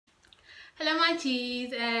Hello my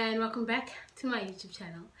cheese and welcome back to my YouTube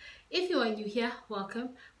channel. If you are new here, welcome.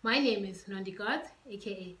 My name is Nondie Gods,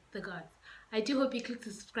 aka The Gods. I do hope you click the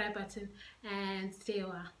subscribe button and stay a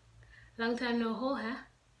while. Long time no haul, huh?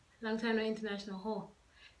 Long time no international haul.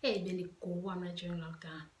 Hey, been go during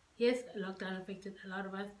lockdown. Yes, lockdown affected a lot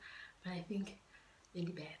of us, but I think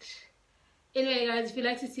really bad. Anyway guys, if you'd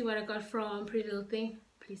like to see what I got from Pretty Little Thing,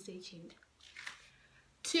 please stay tuned.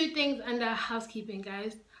 Two things under housekeeping,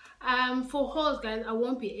 guys. For hauls, guys, I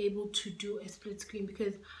won't be able to do a split screen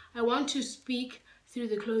because I want to speak through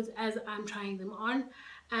the clothes as I'm trying them on.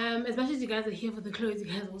 As much as you guys are here for the clothes, you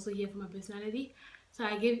guys are also here for my personality. So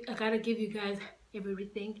I gotta give you guys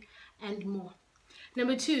everything and more.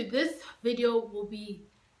 Number two, this video will be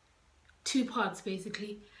two parts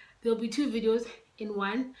basically. There'll be two videos in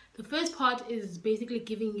one. The first part is basically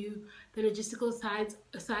giving you the logistical side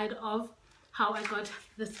of how I got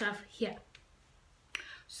the stuff here.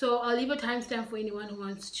 So I'll leave a timestamp for anyone who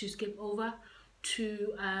wants to skip over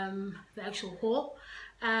to the actual haul.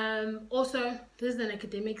 Also, this is an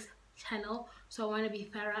academics channel, so I want to be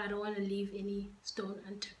thorough. I don't want to leave any stone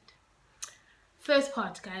unturned. First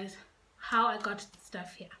part, guys, how I got the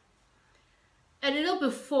stuff here. A little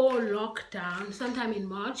before lockdown, sometime in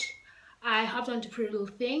March, I hopped onto Pretty Little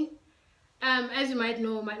Thing. As you might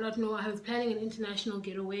know or might not know, I was planning an international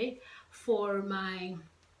getaway for my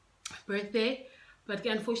birthday, but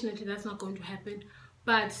unfortunately that's not going to happen.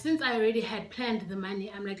 But since I already had planned the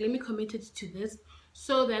money, I'm like, let me commit it to this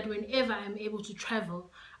so that whenever I'm able to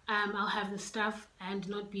travel, I'll have the stuff and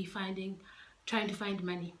not be trying to find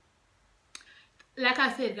money. Like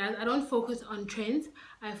I said, guys, I don't focus on trends.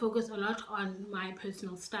 I focus a lot on my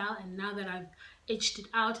personal style, and now that I've etched it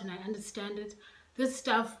out and I understand it, this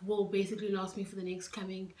stuff will basically last me for the next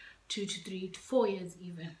coming 2 to 3 to 4 years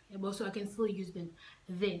even. So I can still use them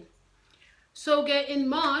then. So in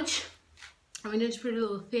March, I went into Pretty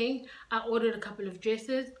Little Thing. I ordered a couple of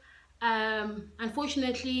dresses.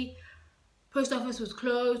 Unfortunately, post office was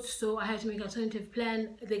closed, so I had to make an alternative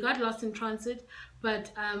plan. They got lost in transit,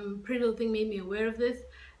 but Pretty Little Thing made me aware of this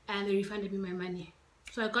and they refunded me my money.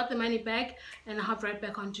 So I got the money back and I hopped right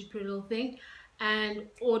back onto Pretty Little Thing and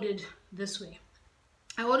ordered this way.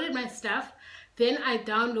 I ordered my stuff, then I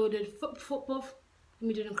downloaded, let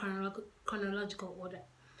me do it in chronological order.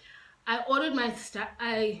 I ordered my stuff,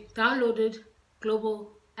 I downloaded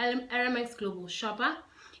Aramex Global Shopper.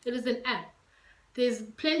 It is an app. There's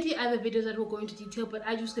plenty other videos that will go into detail, but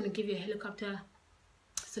I'm just going to give you a helicopter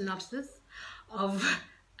synopsis of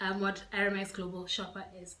what Aramex Global Shopper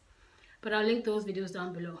is. But I'll link those videos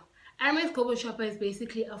down below. Aramex Global Shopper is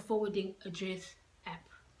basically a forwarding address app.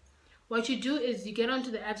 What you do is you get onto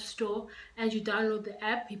the app store and you download the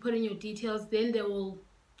app, you put in your details, then they will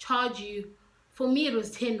charge you. For me it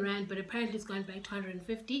was 10 Rand, but apparently it's gone back to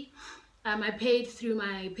 150. I paid through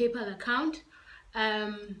my PayPal account.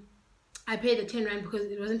 I paid the 10 Rand because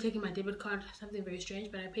it wasn't taking my debit card, something very strange,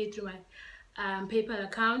 but I paid through my PayPal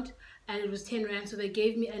account and it was 10 Rand. So they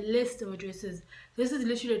gave me a list of addresses. This is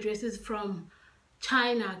literally addresses from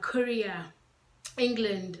China, Korea,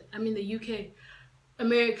 England, the UK,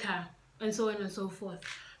 America, and so on and so forth.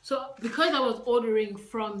 So because I was ordering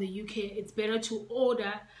from the UK, it's better to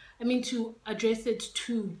address it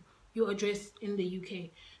to your address in the UK.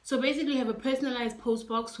 So basically you have a personalized post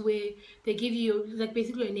box where they give you like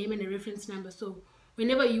basically a name and a reference number. So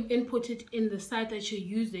whenever you input it in the site that you're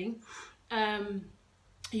using,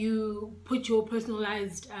 you put your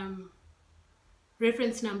personalized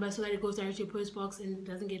reference number so that it goes directly to your post box and it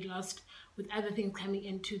doesn't get lost with other things coming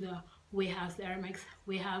into the warehouse, the Aramex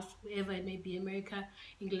warehouse, wherever it may be, America,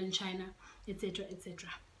 England, China, etc, etc.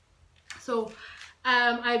 So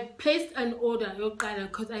I placed an order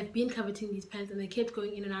because I've been coveting these pants and they kept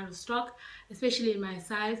going in and out of stock, especially in my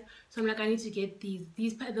size. So I'm like, I need to get these.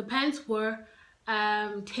 The pants were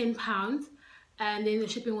 £10 and then the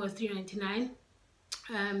shipping was £3.99,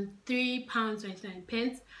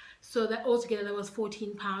 £3.99. So that altogether that was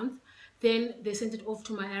 £14. Then they sent it off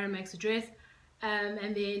to my Aramex address,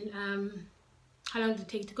 and then how long did it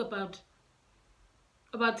take? It took about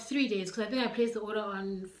 3 days, because I think I placed the order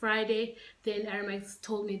on Friday, then Aramex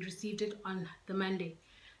told me it received it on the Monday.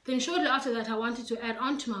 Then shortly after that I wanted to add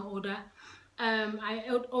on to my order. I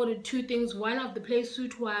ordered two things. One of the play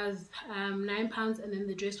suit was £9 and then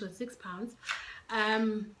the dress was £6.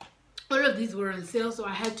 All of these were on sale, so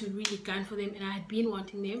I had to really gun for them and I had been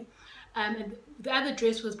wanting them. And the other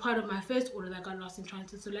dress was part of my first order that got lost in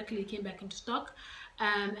transit, so luckily it came back into stock,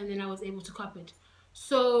 and then I was able to cop it.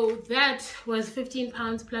 So that was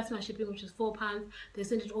 £15 plus my shipping, which was £4. They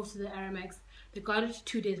sent it off to the Aramex. They got it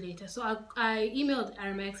 2 days later. So I emailed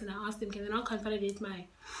Aramex and I asked them, can they not consolidate my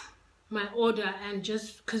my order, and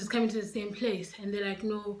just because it's coming to the same place, and they're like,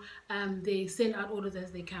 no, they send out orders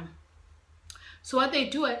as they come. So what they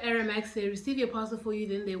do at Aramex, they receive your parcel for you,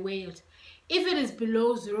 then they weigh it. If it is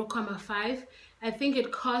below 0.5, I think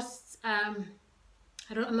it costs I'm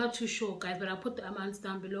not too sure, guys, but I'll put the amounts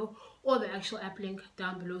down below, or the actual app link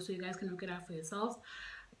down below, so you guys can look it out for yourselves.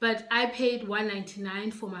 But I paid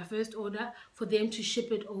 $1.99 for my first order for them to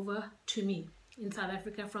ship it over to me in South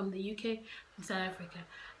Africa from the UK, from South Africa.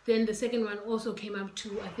 Then the second one also came up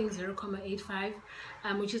to, I think, 0.85,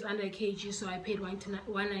 which is under a kg, so I paid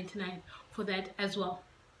 $1.99 for that as well.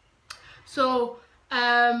 So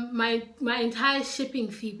my entire shipping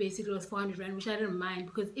fee basically was 400 Rand, which I didn't mind,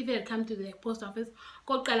 because if it had come to the post office,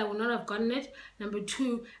 I would not have gotten it. Number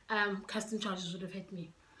two, custom charges would have hit me.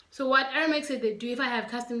 So what Aramex said they do, if I have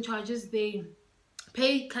custom charges, they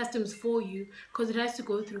pay customs for you, because it has to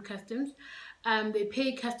go through customs. They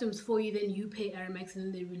pay customs for you, then you pay Aramex, and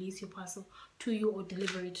then they release your parcel to you or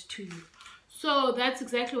deliver it to you. So that's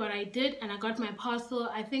exactly what I did, and I got my parcel.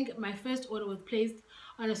 I think my first order was placed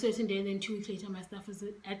on a certain day, and then 2 weeks later my stuff was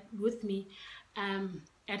with me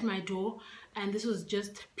at my door. And this was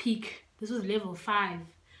just peak, this was level 5,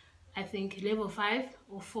 I think, level 5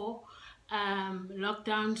 or 4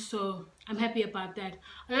 lockdown. So I'm happy about that.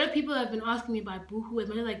 A lot of people have been asking me about Boohoo, as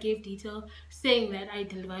much as I gave detail saying that I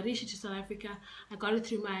delivered it to South Africa. I got it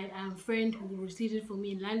through my friend who received it for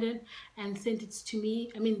me in London and sent it to me.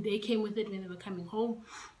 I mean, they came with it when they were coming home.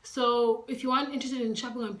 So if you aren't interested in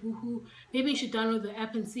shopping on Boohoo, maybe you should download the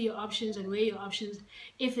app and see your options and weigh your options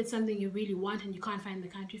if it's something you really want and you can't find in the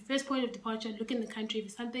country. First point of departure, look in the country. If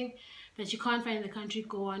it's something that you can't find in the country,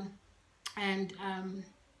 go on and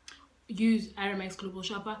use Aramex Global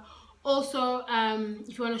Shopper. Also,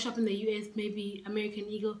 if you want to shop in the US, maybe American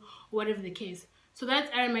Eagle, or whatever the case. So that's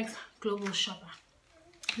Aramex Global Shopper.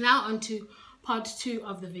 Now on to part 2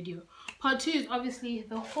 of the video. Part 2 is obviously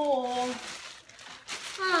the haul.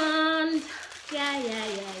 And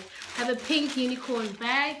I have a pink unicorn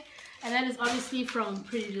bag, and that is obviously from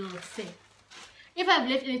Pretty Little Thing. If I've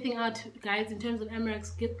left anything out, guys, in terms of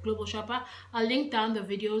Aramex Global Shopper, I'll link down the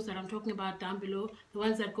videos that I'm talking about down below, the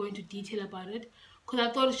ones that go into detail about it, because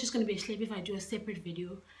I thought it's just going to be a slip if I do a separate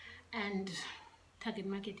video and target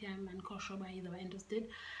market time and cost shop by either interested,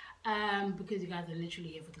 because you guys are literally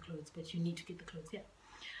here for the clothes, but you need to get the clothes here.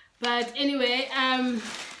 But anyway,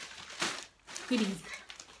 goodies.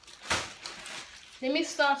 Let me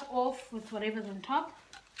start off with whatever's on top.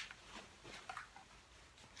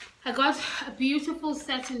 I got a beautiful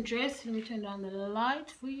satin dress. Let me turn down the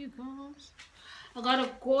light for you guys. I got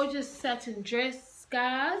a gorgeous satin dress,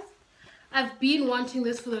 guys. I've been wanting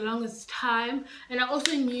this for the longest time, and I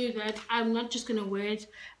also knew that I'm not just gonna wear it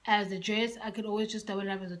as a dress. I could always just double it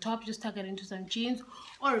up as a top, just tuck it into some jeans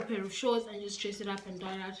or a pair of shorts and just dress it up and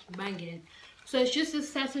dye it out and bang it. So it's just a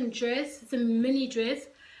satin dress. It's a mini dress.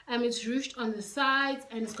 It's ruched on the sides,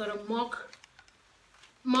 and it's got a mock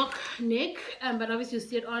neck, but obviously you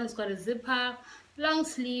see it on. It's got a zipper, long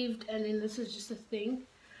sleeved, and then this is just a thing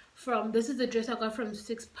from, this is the dress I got from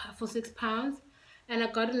for £6, and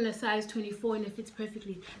I got it in a size 24, and it fits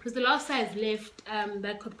perfectly, because the last size left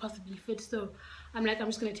that could possibly fit. So I'm like, I'm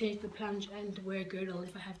just gonna take the plunge and wear a girdle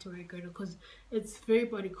if I have to wear a girdle, because it's very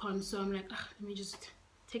bodycon. So I'm like, let me just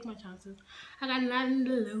take my chances. I got nothing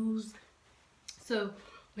to lose. So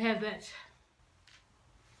we have that.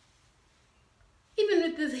 Even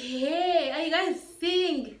with this hair, are you guys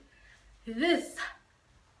seeing this?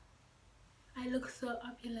 I look so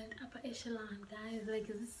opulent, upper echelon, guys. Like,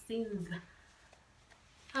 this things.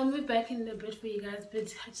 I'll move back in a bit for you guys,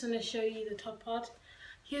 but I just want to show you the top part.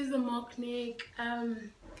 Here's the mock neck.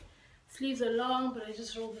 Sleeves are long, but I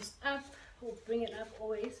just roll this up or bring it up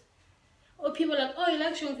always. Or people are like, oh, you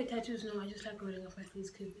like showing for tattoos? No, I just like rolling up my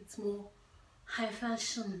sleeves because it's more high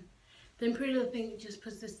fashion. Then Pretty Little Thing just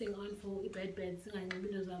puts this thing on for beds and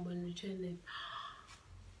windows are going to return them.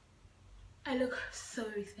 I look so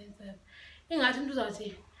expensive.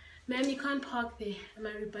 Ma'am, you can't park there. And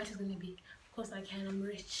my rebut is going to be, of course I can, I'm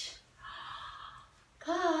rich.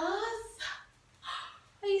 Cause,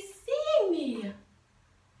 are you seeing me?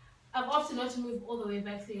 I've opted not to move all the way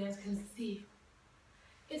back so you guys can see.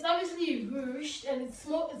 It's obviously ruched, and it's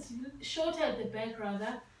small, it's shorter at the back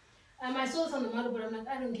rather. I saw this on the model, but I'm like,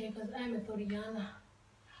 I don't care because I'm a Thoriana.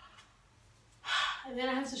 And then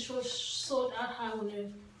I have to sort out how I'm going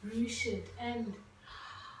to ruche it. And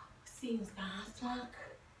seems guys, like,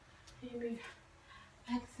 let me move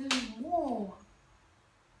back some more.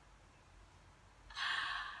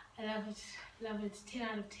 I love it, love it. 10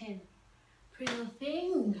 out of 10. Pretty Little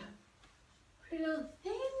Thing. Pretty Little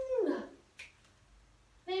Thing.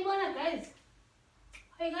 There you go, guys.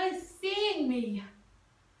 Are you guys seeing me?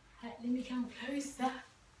 Right, let me come closer. Are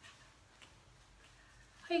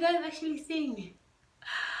you guys actually seeing me?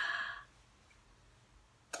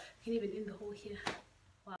 Can't even in the hole here.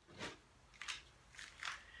 Wow.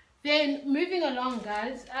 Then moving along,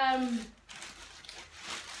 guys.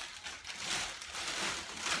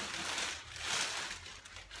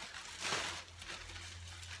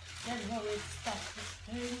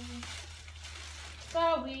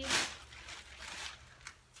 Sorry.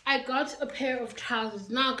 I got a pair of trousers.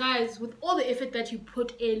 Now guys, with all the effort that you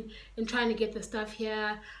put in trying to get the stuff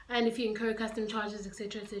here, and if you incur custom charges,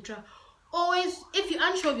 etc, etc, always, if you're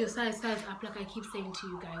unsure of your size up, like I keep saying to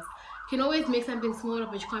you guys, you can always make something smaller,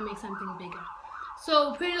 but you can't make something bigger.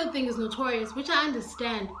 So Pretty Little Thing is notorious, which I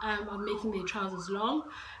understand, of making their trousers long,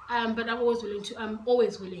 but I'm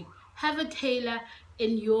always willing. Have a tailor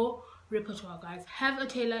in your repertoire, guys. Have a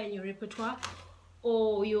tailor in your repertoire,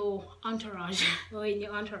 or your entourage, or in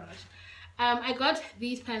your entourage. I got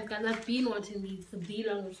these pants, guys. I've been wanting these for the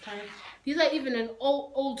longest time. These are even an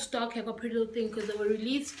old stock. I got Pretty Little Thing because they were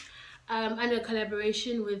released under a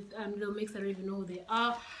collaboration with Little Mix. I don't even know who they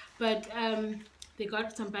are, but they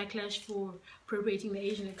got some backlash for appropriating the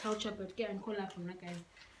Asian culture, but get and call up on that, guys.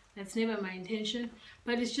 That's never my intention.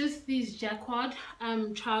 But it's just these jacquard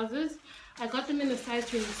trousers. I got them in a size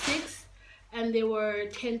 26 and they were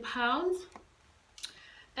 £10.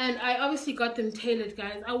 And I obviously got them tailored,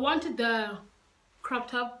 guys. I wanted the crop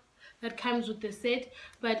top that comes with the set,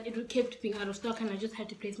 but it kept being out of stock, and I just had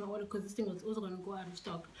to place my order because this thing was also going to go out of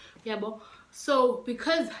stock. Yeah, but so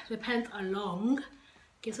because the pants are long,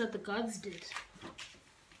 guess what the gods did?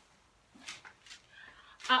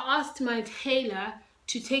 I asked my tailor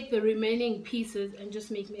to take the remaining pieces and just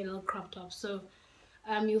make me a little crop top. So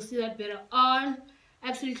you'll see that better on.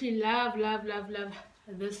 Absolutely love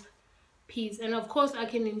this piece, and of course I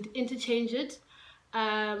can interchange it.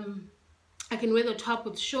 I can wear the top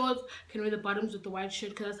with shorts, I can wear the bottoms with the white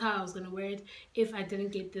shirt, because that's how I was going to wear it if I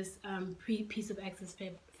didn't get this piece of excess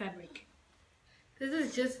fabric. This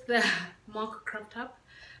is just the mock crop top.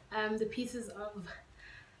 The pieces of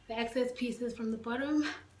the excess pieces from the bottom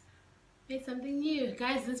made something new.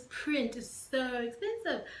 Guys, this print is so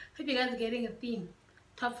expensive. Hope you guys are getting a theme.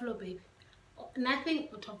 Top floor, baby. Nothing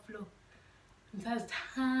or top floor. And that's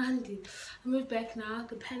handy. I move back now.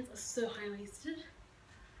 The pants are so high-waisted.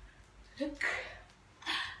 Look.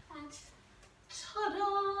 And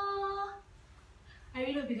ta-da! I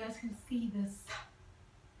really hope you guys can see this.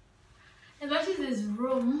 As much as there's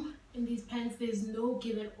room in these pants, there's no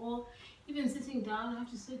give at all. Even sitting down, I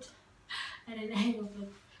have to sit at an angle, but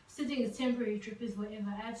sitting is temporary, trip is whatever.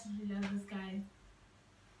 I absolutely love this, guys.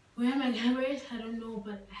 Where am I gonna wear it? I don't know,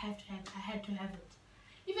 but I had to have it.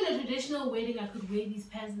 Even a traditional wedding, I could wear these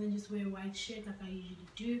pants and then just wear a white shirt like I usually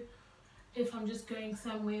do. If I'm just going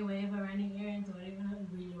somewhere, wherever, running errands or whatever. Not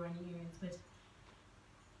really running errands, but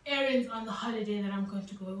errands on the holiday that I'm going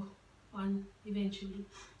to go on eventually.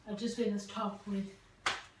 I'll just wear this top with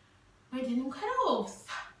my denim cutoffs.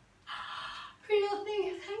 Pretty Little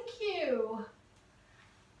Thing, thank you.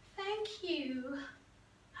 Thank you.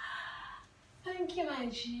 Thank you, my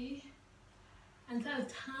G. And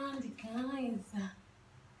that's handy, guys.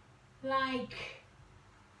 Like,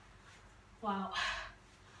 wow.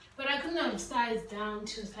 But I couldn't have sized down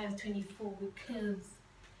to size 24 because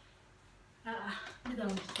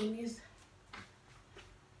without things.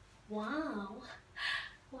 Wow.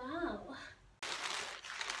 Wow.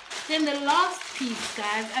 Then the last piece,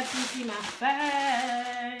 guys, absolutely my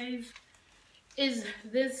fave, is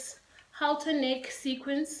this halter neck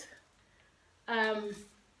sequence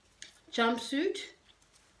jumpsuit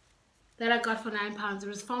that I got for £9. It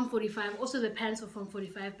was from 45. Also the pants were from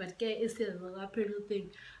 45, but it's still a Pretty Little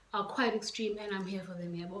Thing are quite extreme, and I'm here for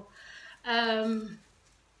them, yeah.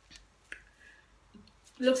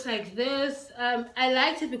 Looks like this. I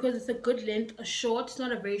liked it because it's a good length, a short. It's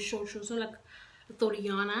not a very short short. It's not like a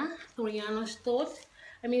Toriana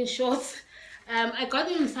shorts. I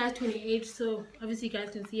got it in size 28, so obviously you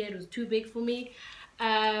guys can see it was too big for me.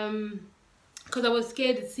 Because I was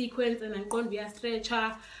scared it's sequins and I'm going to be a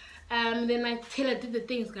stretcher. Then my tailor did the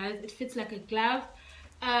things, guys. It fits like a glove.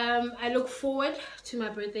 I look forward to my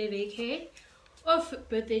birthday vacay or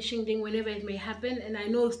birthday shingding, whenever it may happen, and I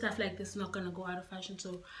know stuff like this is not gonna go out of fashion,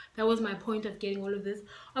 so that was my point of getting all of this.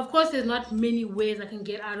 Of course, there's not many ways I can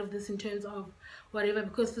get out of this in terms of whatever,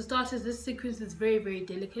 because for starters, this sequence is very, very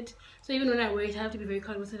delicate. So even when I wear it, I have to be very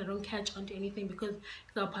cognizant I don't catch onto anything, because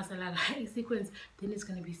if I'll pass a sequence, then it's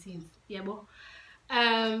gonna be seen. Yeah, bo.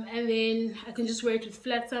 And then I can just wear it with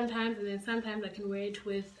flats sometimes, and then sometimes I can wear it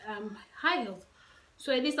with high heels.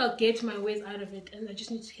 So at least I'll get my ways out of it, and I just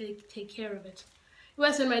need to take care of it. It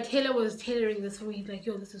Whereas when my tailor was tailoring this for me, he's like,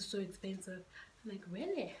 yo, this is so expensive. I'm like,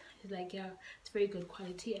 really? He's like, yeah, it's very good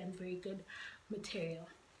quality and very good material.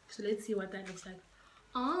 So let's see what that looks like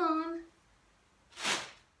on.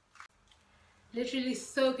 Literally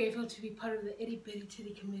so grateful to be part of the itty bitty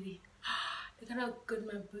titty committee. Look at how good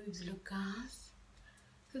my boobs look, guys.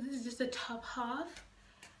 So this is just the top half.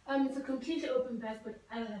 It's a completely open back, but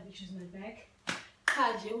I don't have issues in my back.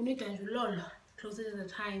 Closer to the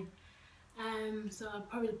time. So I'll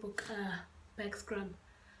probably book a back scrub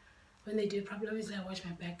when they do it properly. Obviously I wash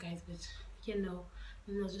my back, guys, but you know,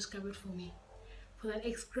 then they'll just scrub it for me for that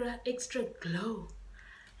extra glow.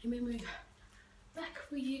 Let me move back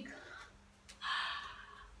for you.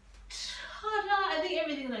 Ta-da! I think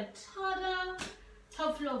everything's like ta-da.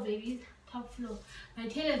 Top floor, babies. Top floor. My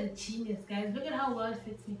tailor is a genius, guys. Look at how well it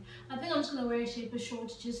fits me. I think I'm just gonna wear a shaper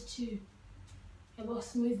short just to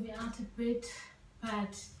smooth me out a bit.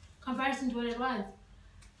 But comparison to what it was,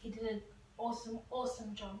 he did an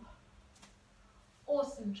awesome job.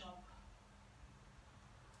 Awesome job.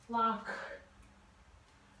 Like,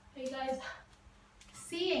 hey guys,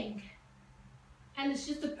 seeing, and it's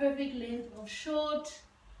just the perfect length of short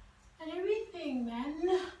and everything, man.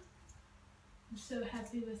 I'm so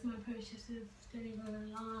happy with my purchases. Don't even want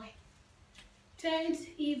to lie. Don't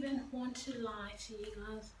even want to lie to you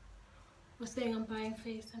guys. I'm saying I'm buying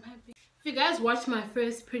face. I'm happy. If you guys watched my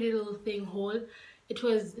first Pretty Little Thing haul, it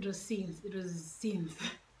was scenes. It was scenes.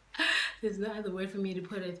 There's no other word for me to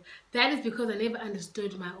put it. That is because I never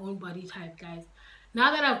understood my own body type, guys.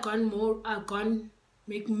 Now that I've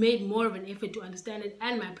made more of an effort to understand it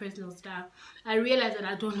and my personal style, I realize that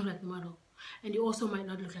I don't look like the model, and you also might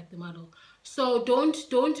not look like the model. So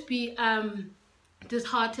don't be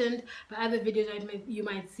disheartened by other videos you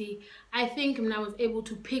might see. I think I was able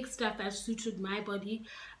to pick stuff that suited my body,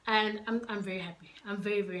 and I'm very happy. I'm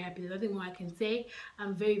very happy. There's nothing more I can say.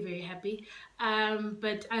 I'm very happy.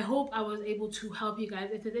 But I hope I was able to help you guys.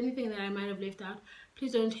 If there's anything that I might have left out,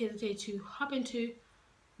 please don't hesitate to hop into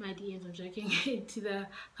my DMs, I'm joking, into the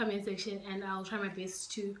comment section, and I'll try my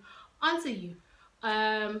best to answer you.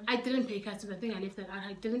 I didn't pay customs. I think I left that out.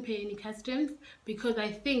 I didn't pay any customs because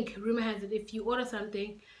I think rumor has it if you order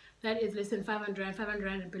something that is less than 500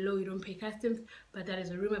 and below, you don't pay customs. But that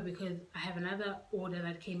is a rumor because I have another order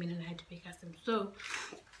that came in and I had to pay customs. So,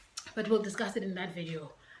 but we'll discuss it in that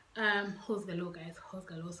video. How's galore, guys, how's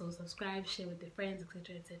galore. So subscribe, share with your friends,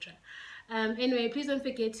 etc. Anyway, please don't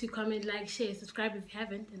forget to comment, like, share, subscribe if you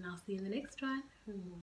haven't, and I'll see you in the next one.